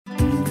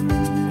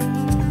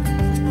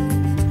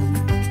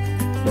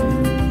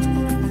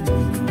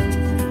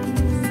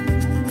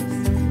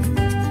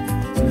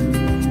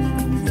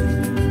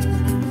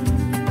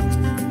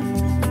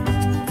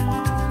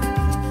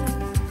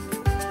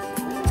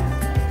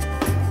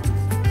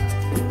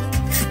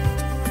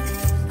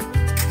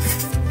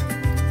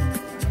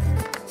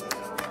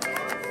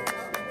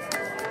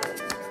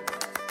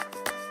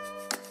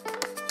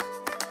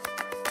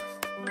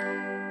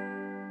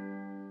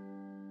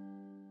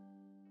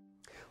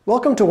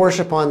Welcome to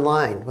Worship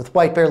Online with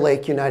White Bear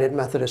Lake United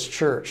Methodist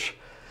Church.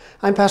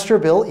 I'm Pastor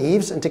Bill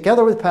Eves, and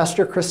together with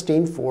Pastor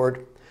Christine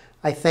Ford,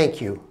 I thank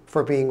you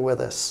for being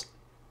with us.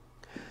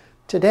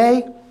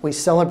 Today, we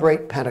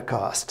celebrate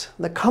Pentecost,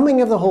 the coming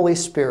of the Holy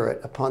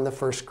Spirit upon the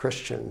first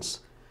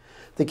Christians.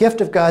 The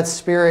gift of God's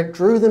Spirit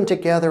drew them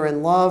together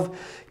in love,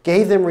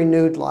 gave them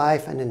renewed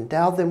life, and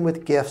endowed them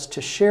with gifts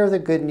to share the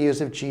good news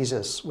of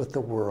Jesus with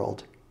the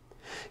world.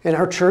 In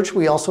our church,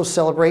 we also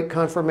celebrate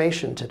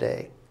confirmation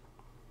today.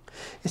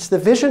 It's the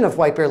vision of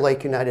White Bear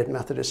Lake United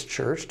Methodist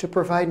Church to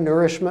provide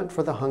nourishment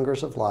for the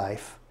hungers of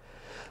life.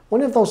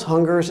 One of those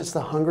hungers is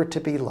the hunger to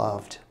be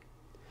loved.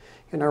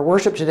 In our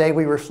worship today,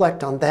 we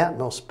reflect on that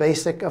most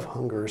basic of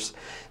hungers,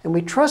 and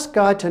we trust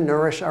God to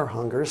nourish our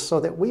hungers so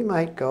that we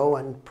might go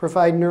and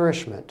provide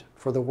nourishment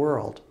for the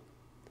world.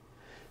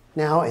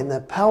 Now, in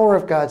the power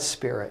of God's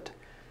Spirit,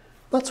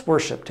 let's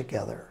worship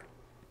together.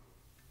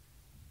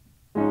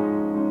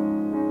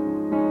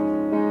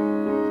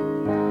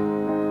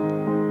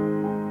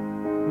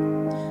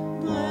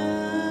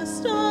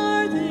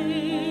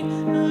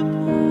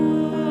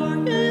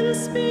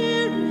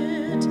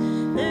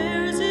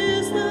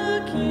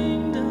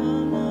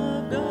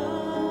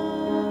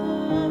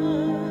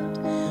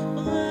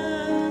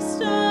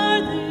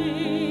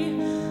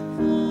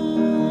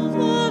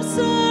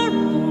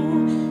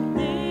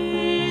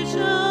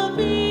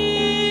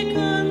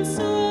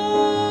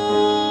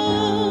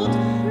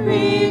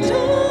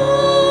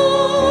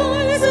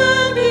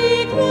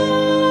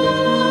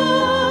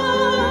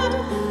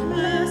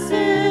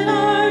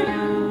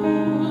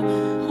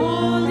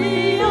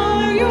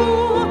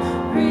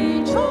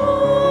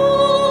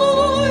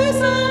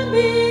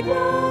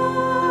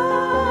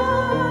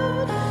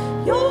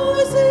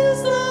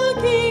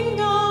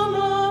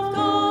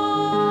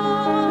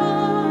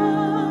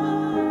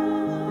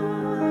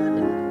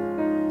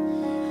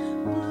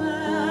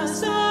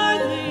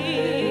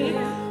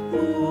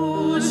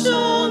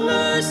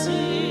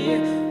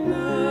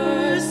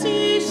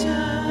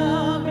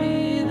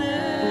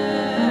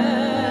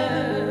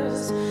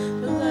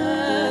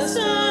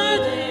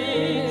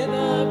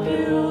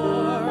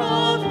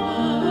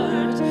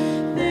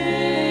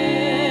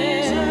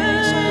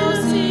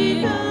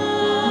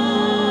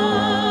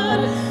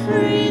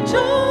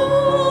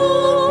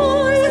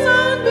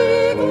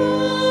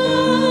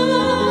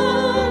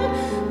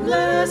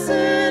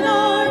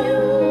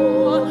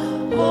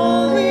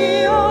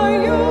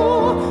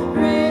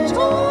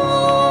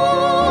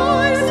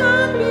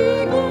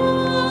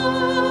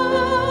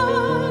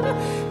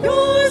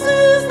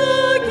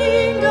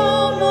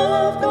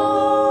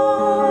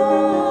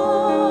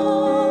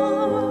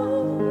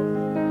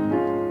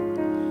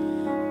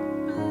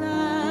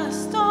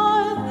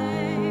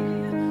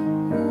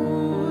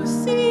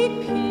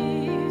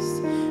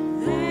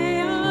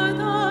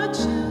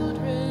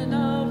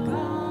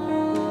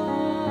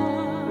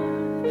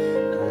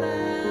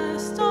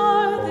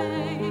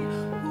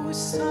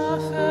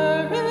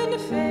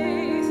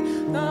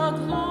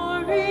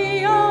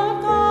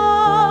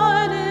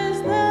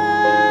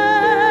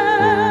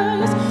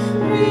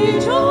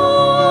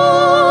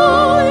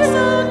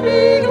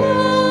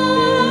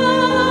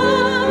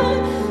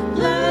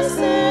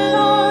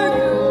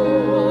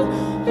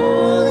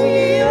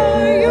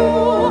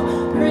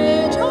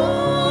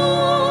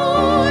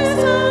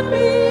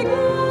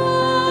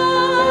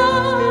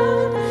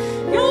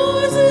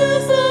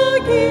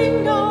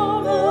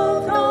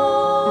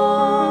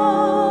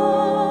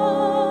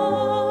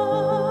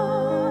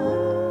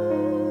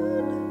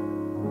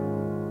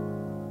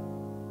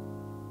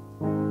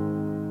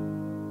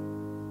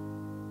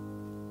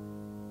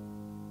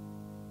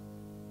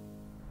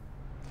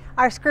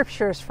 Our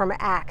scriptures from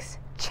Acts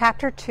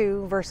chapter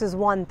 2, verses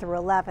 1 through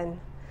 11,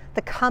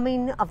 the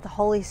coming of the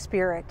Holy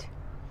Spirit.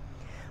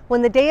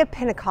 When the day of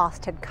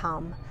Pentecost had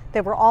come,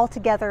 they were all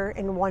together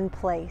in one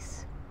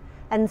place.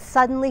 And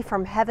suddenly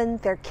from heaven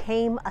there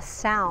came a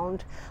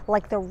sound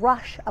like the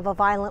rush of a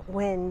violent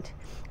wind,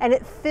 and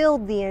it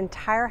filled the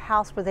entire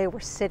house where they were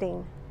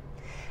sitting.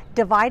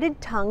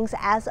 Divided tongues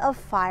as of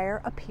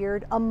fire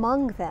appeared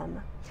among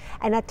them,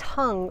 and a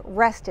tongue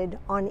rested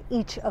on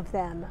each of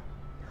them.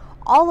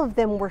 All of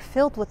them were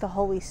filled with the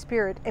Holy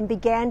Spirit and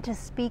began to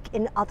speak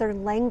in other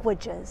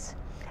languages,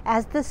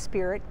 as the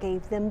Spirit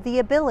gave them the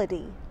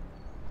ability.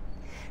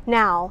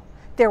 Now,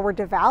 there were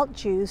devout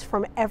Jews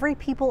from every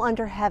people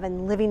under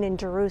heaven living in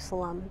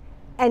Jerusalem,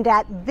 and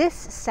at this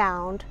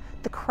sound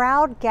the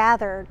crowd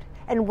gathered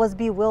and was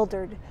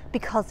bewildered,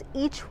 because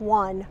each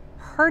one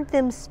heard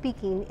them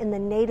speaking in the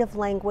native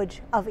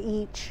language of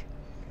each.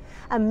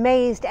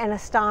 Amazed and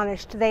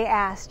astonished, they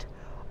asked,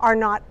 "Are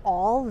not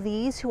all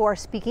these who are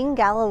speaking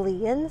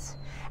Galileans?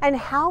 And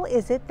how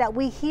is it that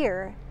we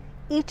hear,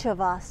 each of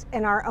us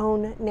in our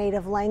own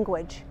native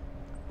language?"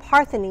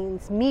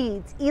 Parthians,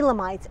 Medes,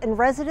 Elamites, and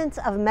residents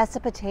of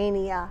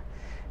Mesopotamia,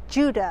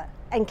 Judah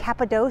and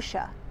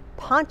Cappadocia,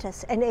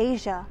 Pontus and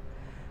Asia,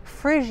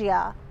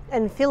 Phrygia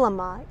and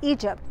Philima,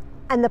 Egypt,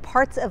 and the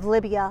parts of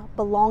Libya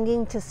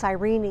belonging to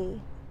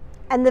Cyrene,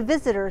 and the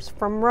visitors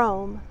from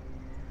Rome,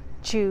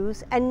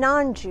 Jews and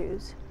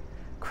non-Jews,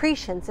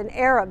 Cretans and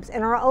Arabs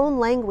in our own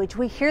language,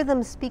 we hear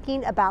them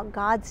speaking about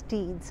God's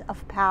deeds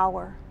of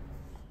power.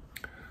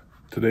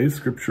 Today's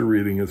scripture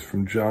reading is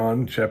from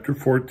John chapter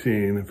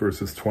 14,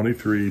 verses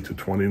 23 to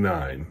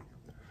 29.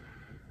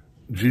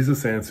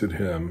 Jesus answered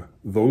him,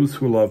 "Those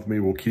who love me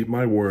will keep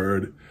my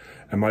word,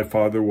 and my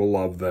Father will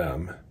love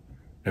them,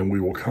 and we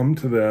will come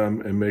to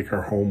them and make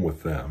our home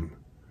with them.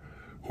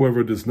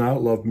 Whoever does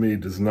not love me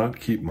does not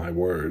keep my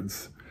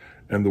words,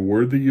 and the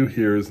word that you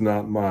hear is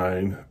not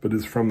mine, but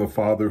is from the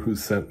Father who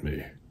sent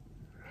me.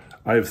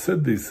 I have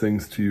said these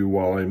things to you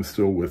while I am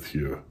still with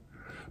you.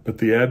 But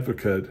the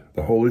Advocate,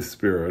 the Holy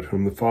Spirit,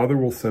 whom the Father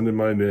will send in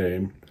my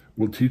name,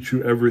 will teach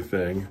you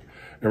everything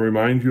and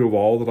remind you of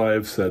all that I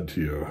have said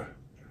to you.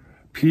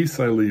 Peace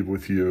I leave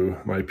with you,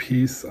 my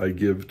peace I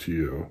give to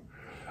you.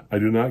 I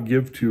do not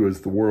give to you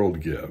as the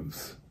world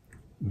gives.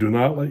 Do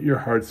not let your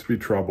hearts be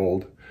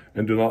troubled,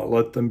 and do not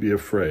let them be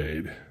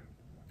afraid.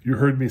 You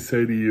heard me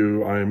say to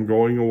you, I am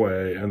going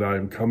away, and I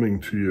am coming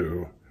to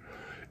you.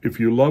 If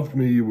you loved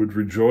me, you would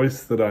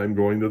rejoice that I am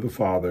going to the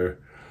Father,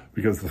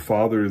 because the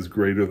Father is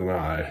greater than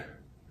I.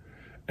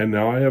 And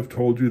now I have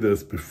told you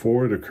this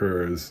before it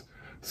occurs,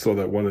 so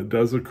that when it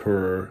does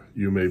occur,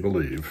 you may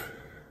believe."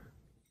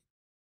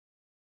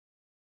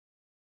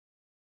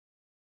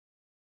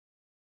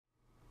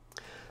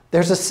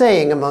 There's a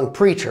saying among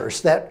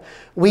preachers that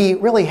we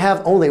really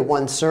have only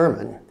one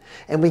sermon,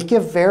 and we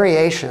give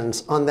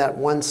variations on that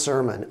one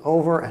sermon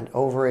over and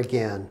over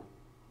again.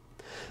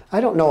 I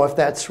don't know if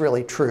that's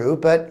really true,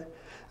 but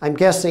I'm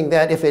guessing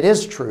that if it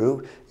is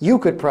true, you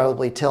could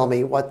probably tell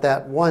me what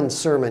that one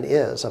sermon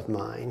is of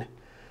mine.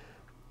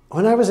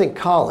 When I was in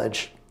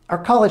college, our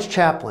college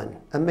chaplain,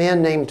 a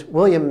man named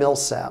William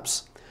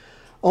Millsaps,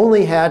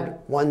 only had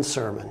one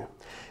sermon,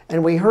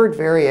 and we heard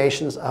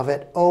variations of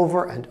it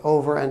over and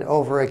over and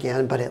over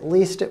again, but at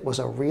least it was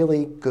a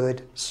really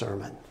good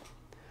sermon.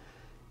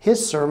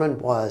 His sermon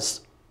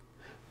was,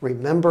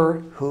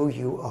 "Remember who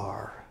you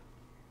are."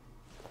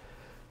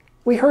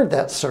 We heard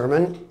that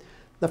sermon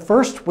the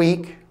first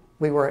week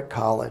we were at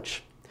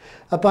college.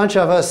 A bunch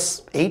of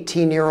us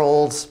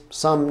 18-year-olds,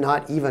 some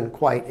not even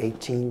quite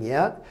 18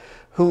 yet,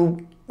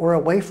 who were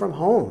away from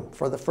home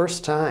for the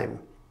first time,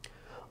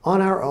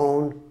 on our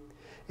own,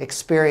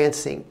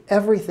 experiencing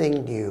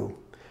everything new,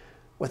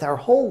 with our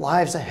whole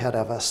lives ahead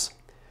of us,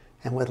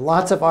 and with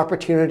lots of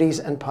opportunities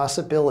and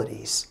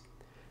possibilities,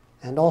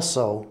 and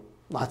also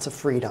lots of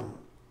freedom.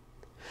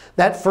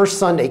 That first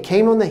Sunday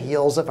came on the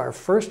heels of our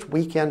first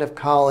weekend of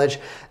college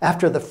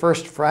after the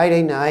first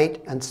Friday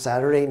night and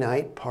Saturday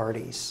night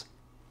parties.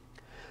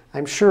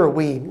 I'm sure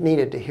we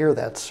needed to hear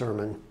that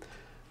sermon,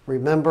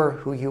 "Remember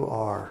who you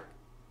are."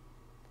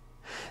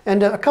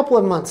 And a couple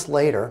of months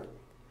later,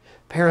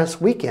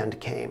 Parents' Weekend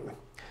came,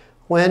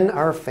 when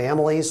our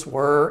families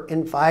were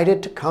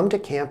invited to come to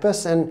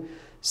campus and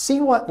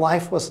see what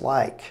life was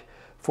like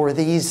for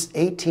these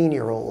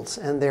 18-year-olds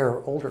and their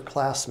older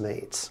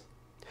classmates.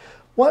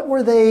 What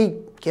were they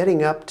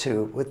getting up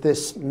to with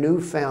this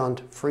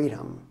newfound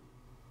freedom?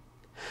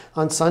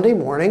 On Sunday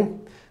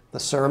morning, the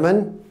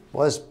sermon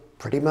was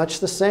pretty much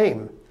the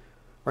same.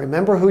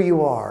 Remember who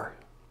you are.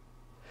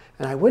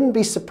 And I wouldn't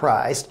be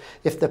surprised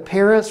if the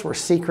parents were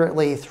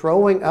secretly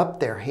throwing up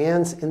their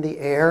hands in the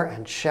air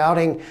and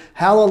shouting,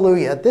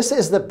 "Hallelujah, this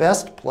is the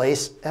best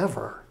place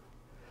ever."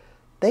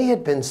 They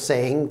had been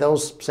saying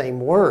those same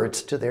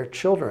words to their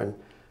children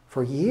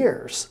for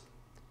years.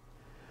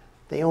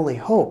 They only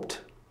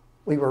hoped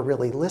we were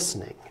really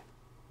listening.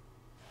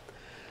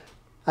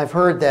 I've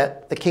heard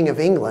that the King of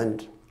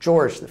England,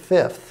 George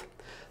V,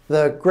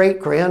 the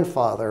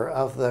great-grandfather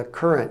of the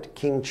current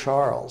King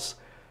Charles,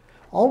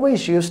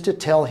 always used to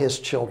tell his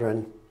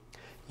children,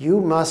 "You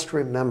must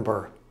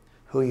remember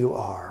who you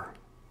are."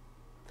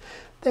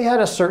 They had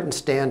a certain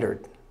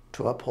standard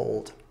to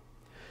uphold.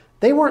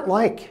 They weren't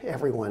like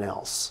everyone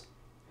else.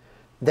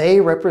 They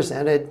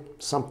represented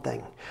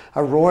something,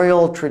 a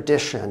royal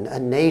tradition, a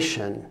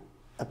nation,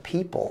 a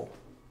people.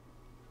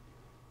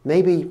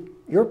 Maybe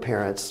your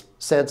parents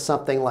said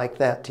something like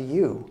that to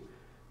you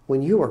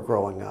when you were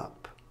growing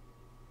up.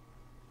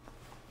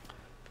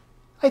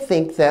 I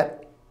think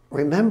that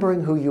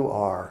remembering who you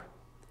are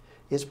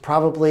is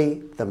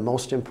probably the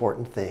most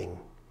important thing.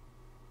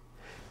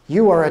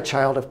 You are a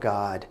child of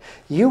God.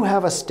 You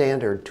have a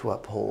standard to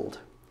uphold.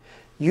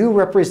 You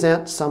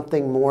represent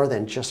something more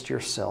than just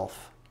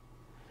yourself.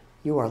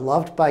 You are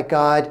loved by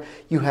God.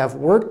 You have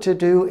work to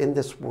do in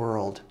this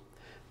world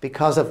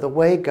because of the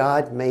way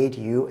God made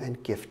you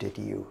and gifted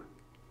you.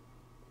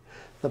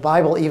 The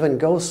Bible even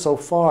goes so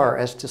far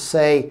as to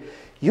say,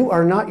 you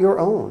are not your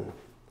own.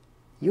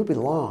 You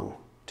belong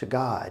to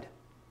God.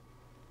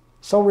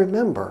 So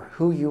remember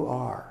who you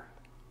are.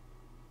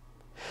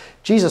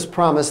 Jesus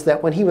promised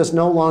that when he was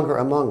no longer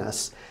among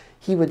us,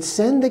 he would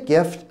send the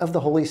gift of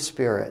the Holy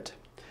Spirit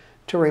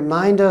to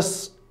remind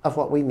us of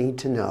what we need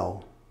to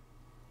know.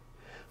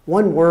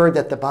 One word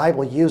that the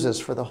Bible uses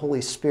for the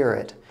Holy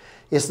Spirit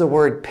is the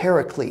word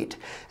paraclete,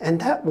 and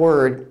that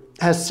word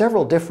has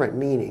several different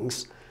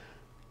meanings.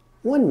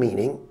 One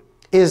meaning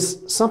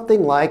is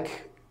something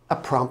like a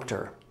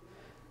prompter.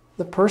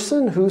 the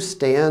person who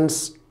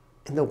stands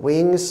in the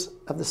wings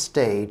of the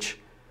stage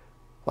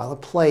while a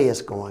play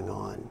is going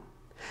on.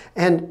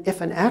 And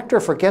if an actor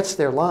forgets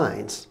their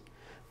lines,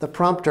 the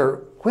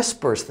prompter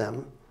whispers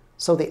them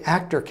so the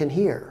actor can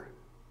hear.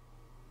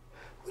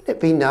 Wouldn't it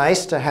be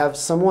nice to have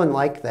someone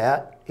like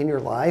that in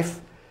your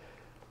life?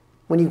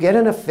 When you get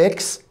in a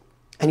fix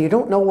and you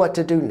don't know what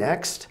to do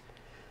next,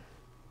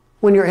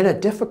 when you're in a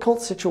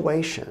difficult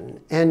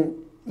situation and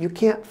you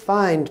can't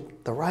find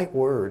the right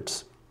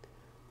words,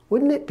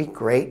 wouldn't it be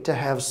great to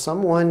have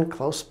someone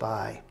close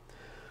by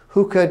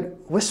who could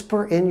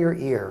whisper in your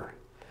ear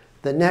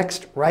the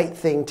next right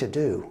thing to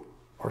do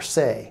or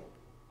say?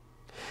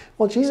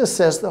 Well, Jesus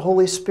says the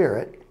Holy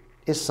Spirit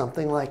is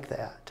something like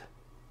that.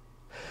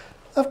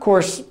 Of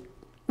course,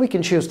 we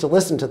can choose to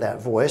listen to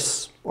that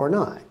voice or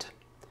not.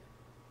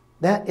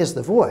 That is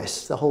the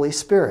voice, the Holy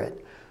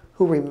Spirit,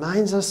 who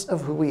reminds us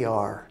of who we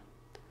are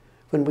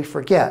when we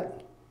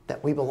forget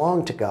that we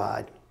belong to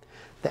God,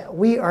 that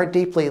we are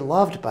deeply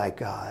loved by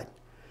God,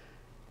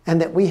 and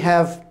that we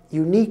have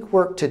unique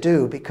work to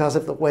do because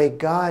of the way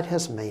God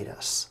has made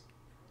us.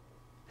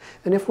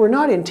 And if we're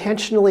not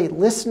intentionally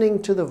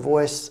listening to the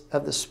voice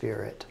of the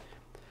Spirit,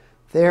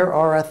 there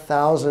are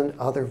 1,000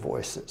 other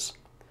voices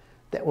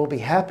that will be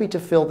happy to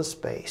fill the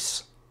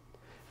space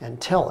and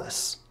tell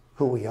us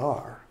who we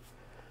are.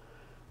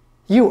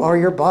 You are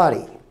your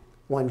body,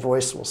 one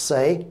voice will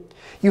say.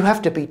 You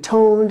have to be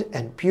toned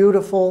and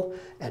beautiful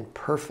and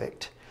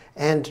perfect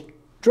and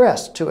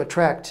dressed to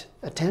attract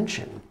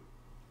attention.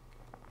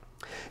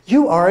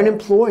 You are an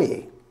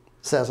employee,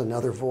 says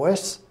another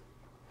voice.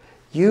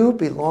 You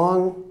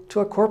belong to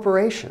a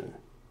corporation.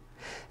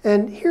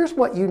 And here's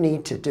what you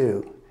need to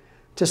do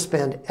to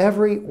spend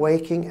every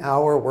waking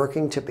hour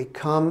working to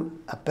become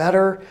a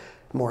better,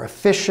 more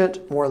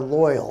efficient, more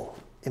loyal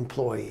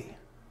employee.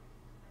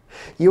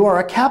 You are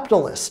a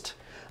capitalist,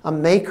 a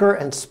maker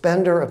and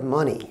spender of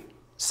money,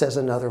 says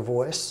another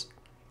voice.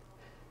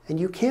 And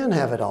you can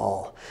have it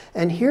all.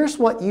 And here's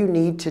what you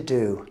need to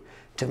do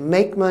to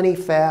make money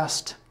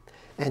fast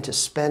and to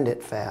spend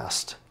it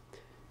fast.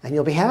 And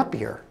you'll be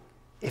happier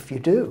if you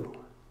do.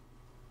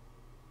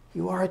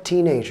 You are a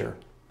teenager,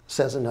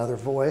 says another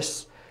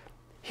voice.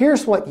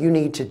 Here's what you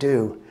need to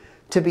do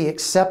to be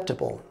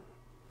acceptable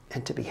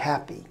and to be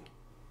happy.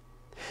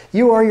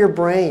 You are your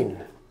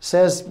brain,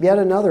 says yet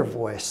another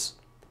voice.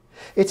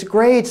 It's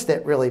grades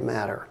that really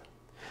matter.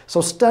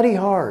 So study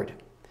hard.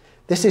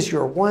 This is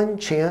your one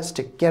chance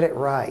to get it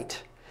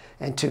right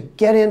and to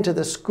get into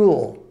the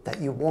school that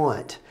you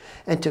want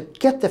and to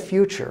get the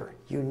future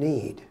you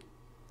need.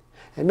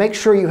 And make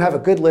sure you have a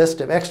good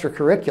list of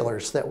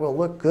extracurriculars that will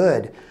look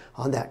good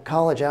on that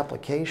college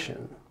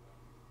application.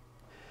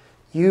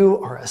 You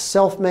are a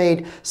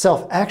self-made,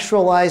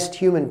 self-actualized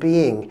human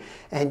being,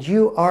 and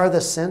you are the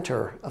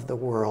center of the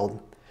world,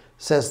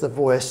 says the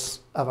voice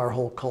of our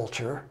whole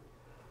culture.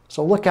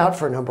 So look out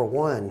for number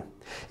one.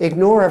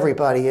 Ignore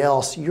everybody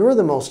else. You're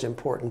the most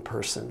important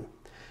person,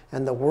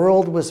 and the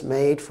world was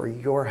made for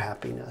your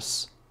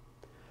happiness.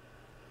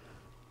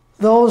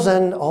 Those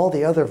and all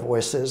the other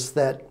voices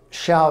that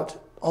shout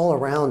all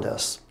around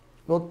us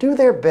will do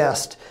their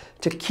best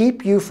to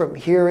keep you from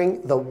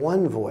hearing the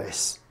one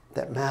voice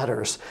that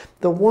matters,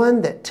 the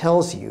one that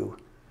tells you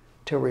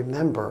to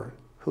remember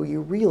who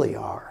you really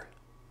are.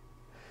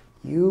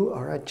 You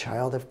are a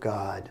child of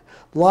God,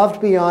 loved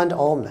beyond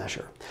all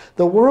measure.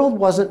 The world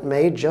wasn't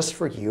made just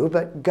for you,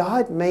 but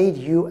God made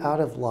you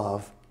out of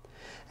love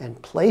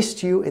and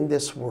placed you in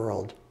this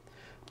world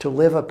to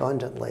live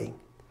abundantly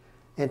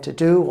and to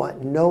do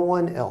what no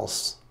one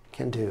else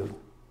can do.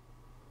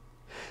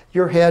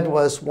 Your head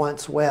was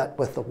once wet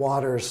with the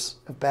waters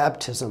of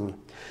baptism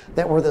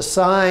that were the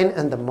sign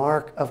and the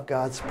mark of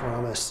God's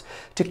promise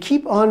to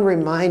keep on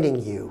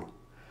reminding you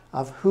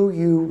of who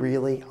you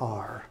really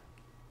are.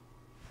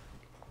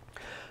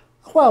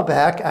 A while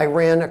back, I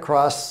ran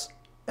across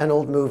an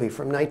old movie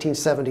from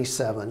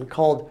 1977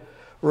 called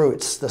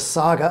Roots, the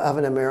Saga of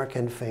an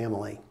American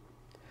Family.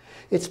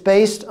 It's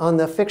based on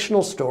the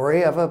fictional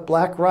story of a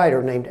black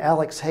writer named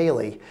Alex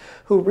Haley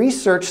who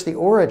researched the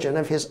origin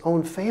of his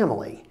own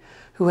family,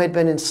 who had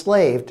been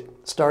enslaved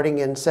starting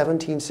in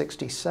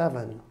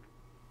 1767.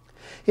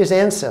 His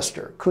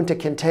ancestor, Kunta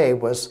Kinte,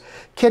 was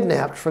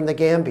kidnapped from the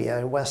Gambia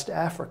in West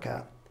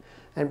Africa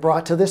and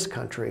brought to this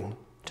country,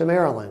 to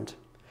Maryland,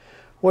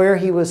 where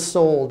he was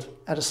sold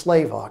at a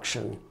slave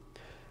auction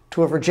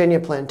to a Virginia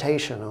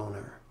plantation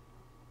owner.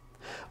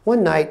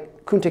 One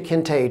night, Kunta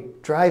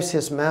Kinte drives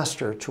his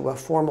master to a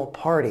formal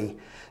party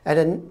at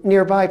a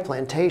nearby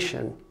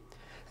plantation,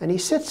 and he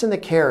sits in the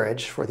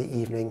carriage for the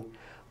evening,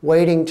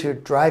 waiting to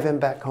drive him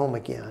back home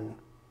again.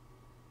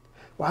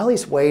 While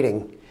he's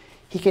waiting,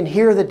 he can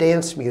hear the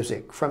dance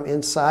music from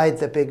inside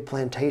the big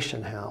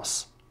plantation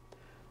house.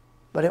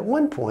 But at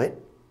one point,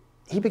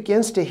 he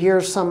begins to hear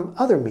some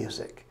other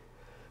music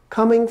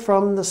coming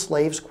from the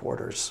slaves'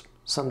 quarters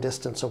some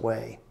distance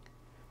away.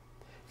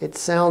 It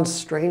sounds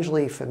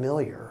strangely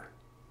familiar.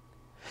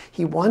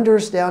 He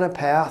wanders down a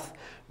path,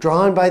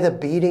 drawn by the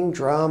beating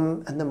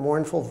drum and the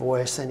mournful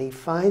voice, and he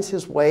finds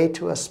his way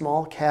to a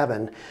small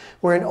cabin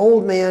where an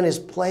old man is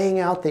playing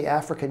out the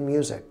African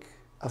music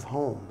of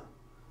home.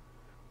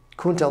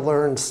 Kunta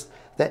learns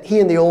that he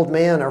and the old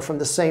man are from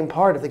the same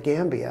part of the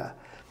Gambia,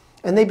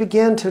 and they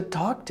begin to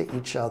talk to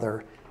each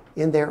other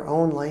in their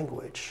own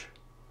language.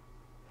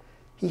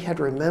 He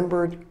had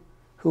remembered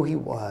who he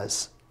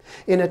was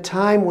in a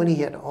time when he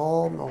had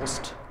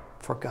almost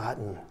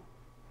forgotten.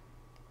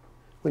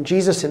 When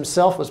Jesus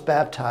himself was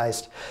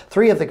baptized,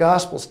 3 of the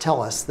Gospels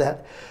tell us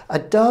that a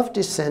dove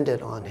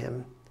descended on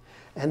him,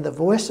 and the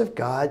voice of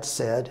God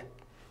said,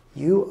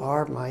 "You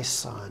are my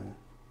son."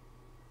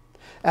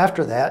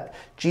 After that,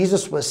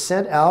 Jesus was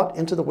sent out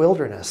into the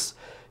wilderness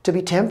to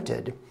be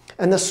tempted,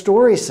 and the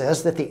story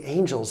says that the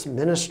angels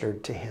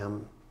ministered to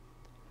him.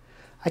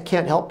 I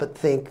can't help but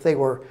think they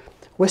were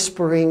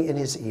whispering in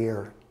his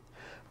ear,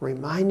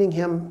 reminding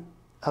him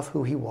of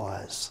who he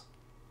was.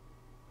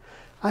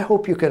 I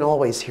hope you can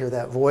always hear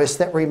that voice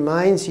that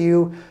reminds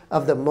you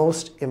of the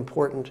most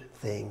important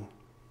thing.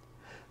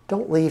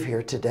 Don't leave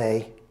here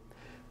today,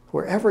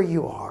 wherever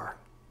you are,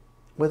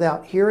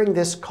 without hearing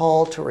this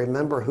call to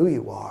remember who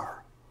you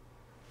are.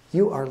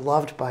 You are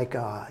loved by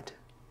God.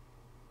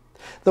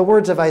 The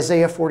words of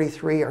Isaiah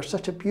 43 are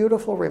such a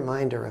beautiful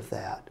reminder of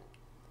that.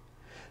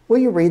 Will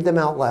you read them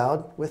out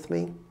loud with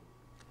me?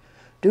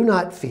 "Do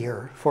not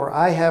fear, for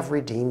I have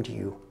redeemed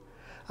you.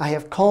 I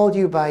have called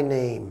you by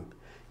name.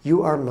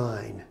 You are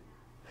mine.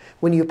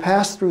 When you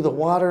pass through the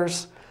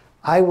waters,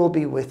 I will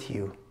be with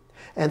you,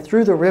 and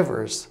through the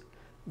rivers,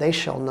 they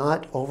shall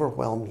not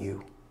overwhelm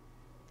you.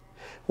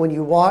 When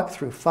you walk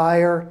through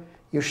fire,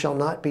 you shall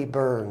not be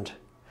burned,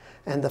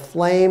 and the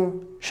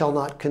flame shall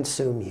not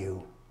consume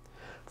you.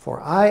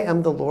 For I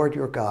am the Lord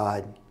your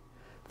God,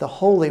 the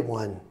Holy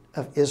One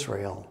of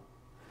Israel,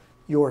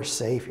 your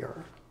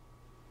Savior."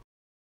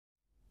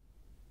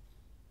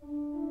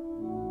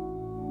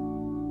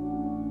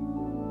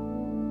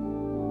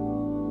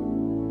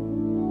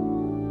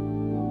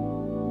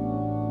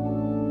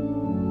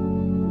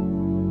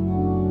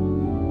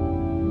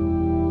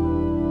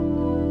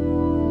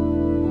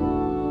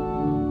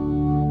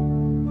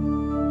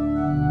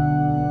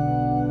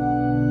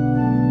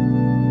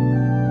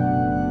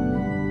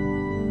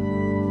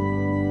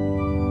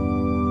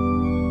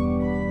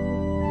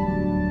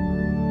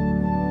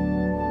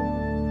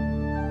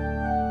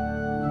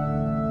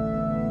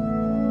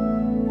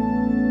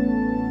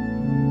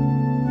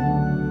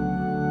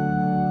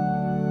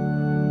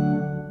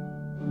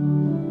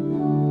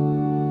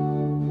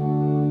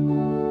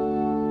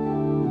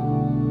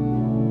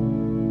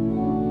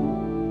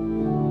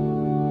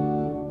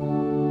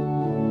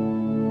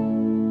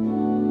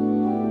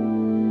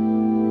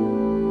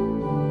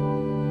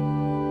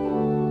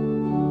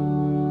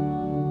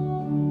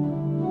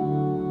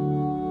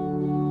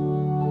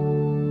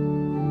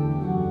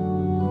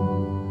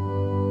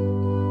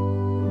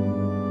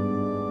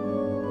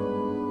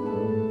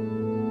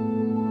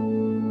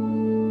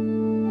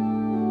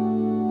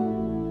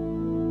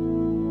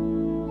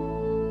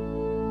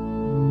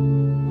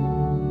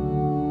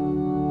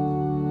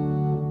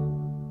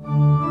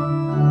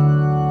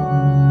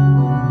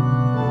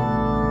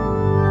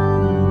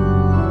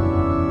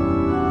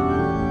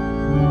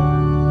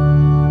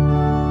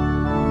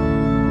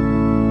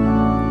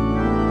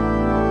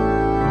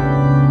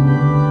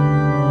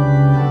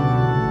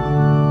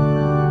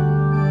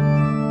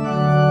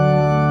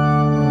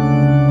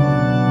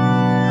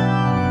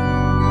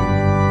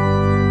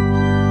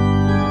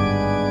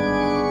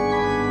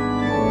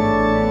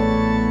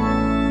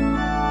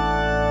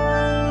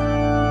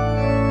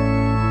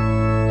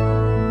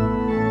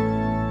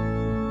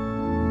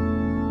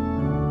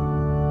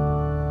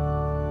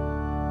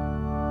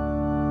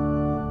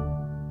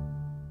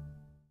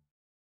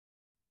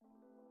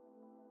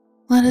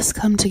 Let us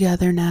come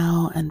together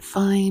now and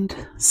find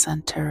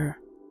center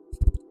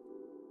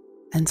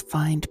and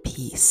find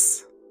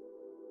peace.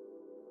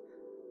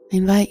 I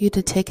invite you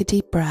to take a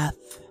deep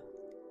breath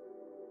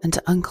and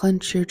to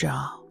unclench your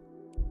jaw,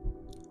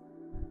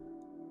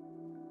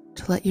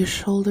 to let your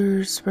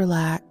shoulders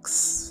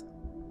relax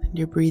and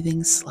your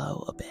breathing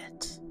slow a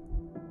bit.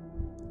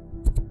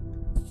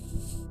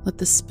 Let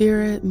the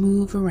Spirit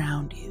move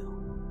around you,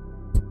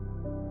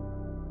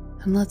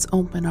 and let's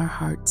open our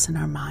hearts and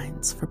our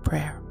minds for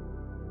prayer.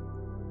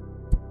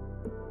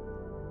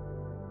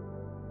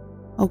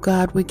 Oh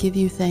God, we give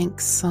you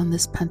thanks on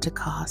this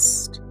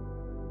Pentecost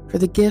for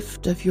the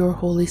gift of your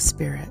Holy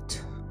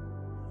Spirit,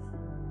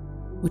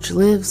 which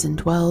lives and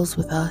dwells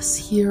with us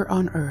here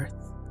on earth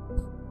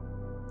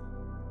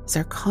as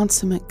our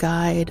consummate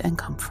guide and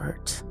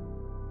comfort.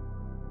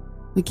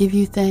 We give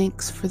you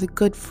thanks for the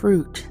good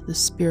fruit the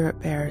Spirit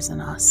bears in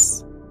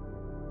us,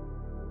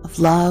 of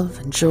love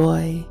and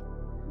joy,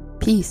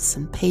 peace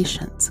and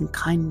patience and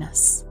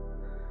kindness,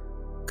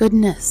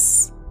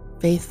 goodness,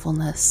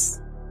 faithfulness,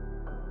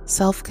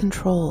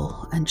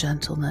 self-control, and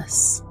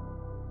gentleness.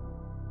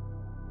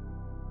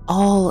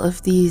 All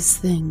of these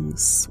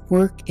things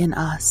work in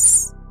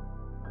us,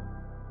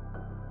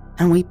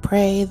 and we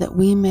pray that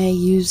we may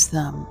use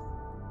them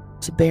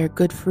to bear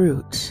good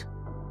fruit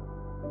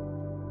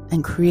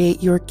and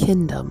create your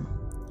kingdom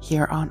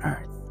here on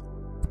earth.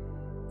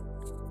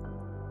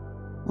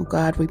 Oh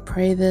God, we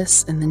pray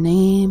this in the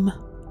name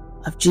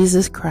of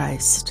Jesus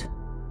Christ,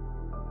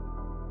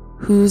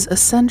 whose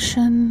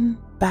ascension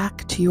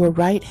back to your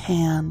right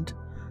hand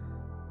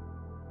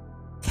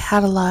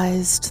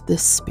catalyzed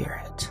this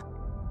Spirit.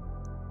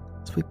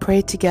 As we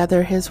pray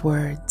together his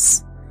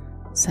words,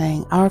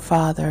 saying, Our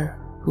Father,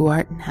 who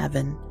art in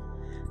heaven,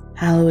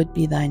 hallowed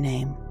be thy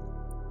name.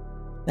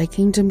 Thy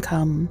kingdom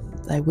come,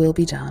 thy will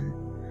be done,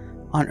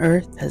 on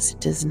earth as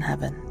it is in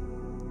heaven.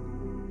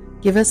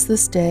 Give us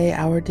this day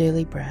our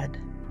daily bread,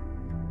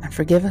 and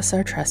forgive us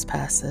our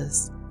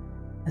trespasses,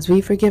 as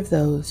we forgive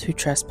those who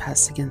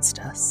trespass against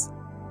us.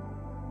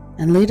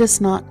 And lead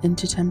us not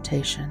into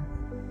temptation,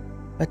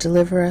 but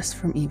deliver us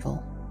from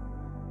evil.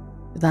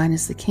 For thine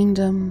is the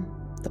kingdom,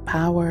 the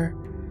power,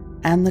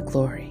 and the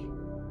glory,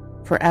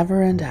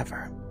 forever and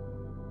ever.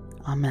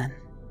 Amen.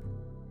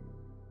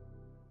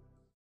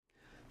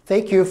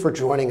 Thank you for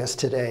joining us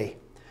today.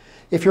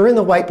 If you're in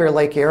the White Bear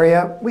Lake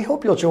area, we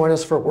hope you'll join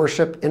us for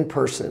worship in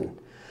person.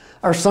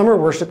 Our summer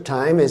worship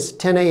time is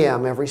 10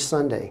 a.m. every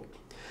Sunday.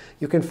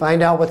 You can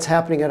find out what's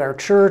happening at our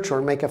church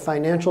or make a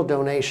financial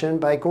donation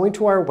by going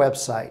to our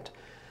website,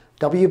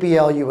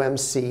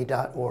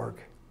 wblumc.org.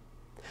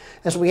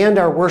 As we end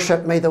our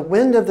worship, may the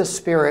wind of the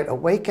Spirit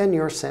awaken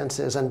your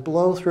senses and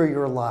blow through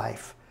your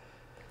life.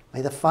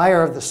 May the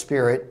fire of the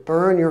Spirit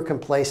burn your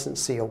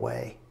complacency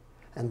away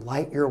and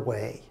light your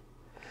way.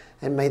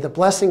 And may the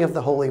blessing of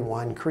the Holy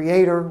One,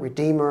 Creator,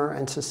 Redeemer,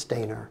 and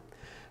Sustainer,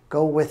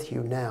 go with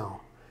you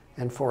now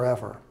and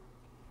forever.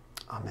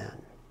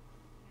 Amen.